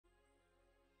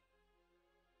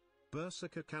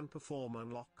Berserker can perform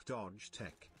unlock dodge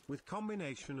tech. With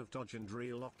combination of dodge and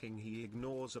relocking, he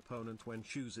ignores opponent when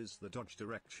chooses the dodge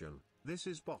direction. This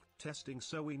is bot testing,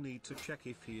 so we need to check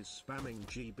if he is spamming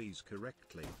GBs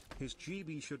correctly. His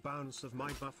GB should bounce of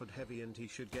my buffered heavy and he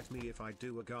should get me if I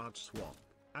do a guard swap.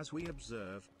 As we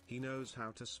observe, he knows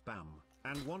how to spam,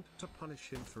 and want to punish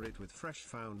him for it with fresh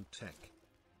found tech.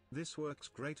 This works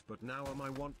great, but now I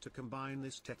want to combine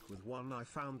this tech with one I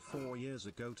found 4 years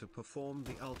ago to perform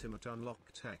the ultimate unlock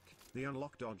tech, the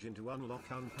unlock dodge into unlock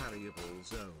unparryable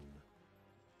zone.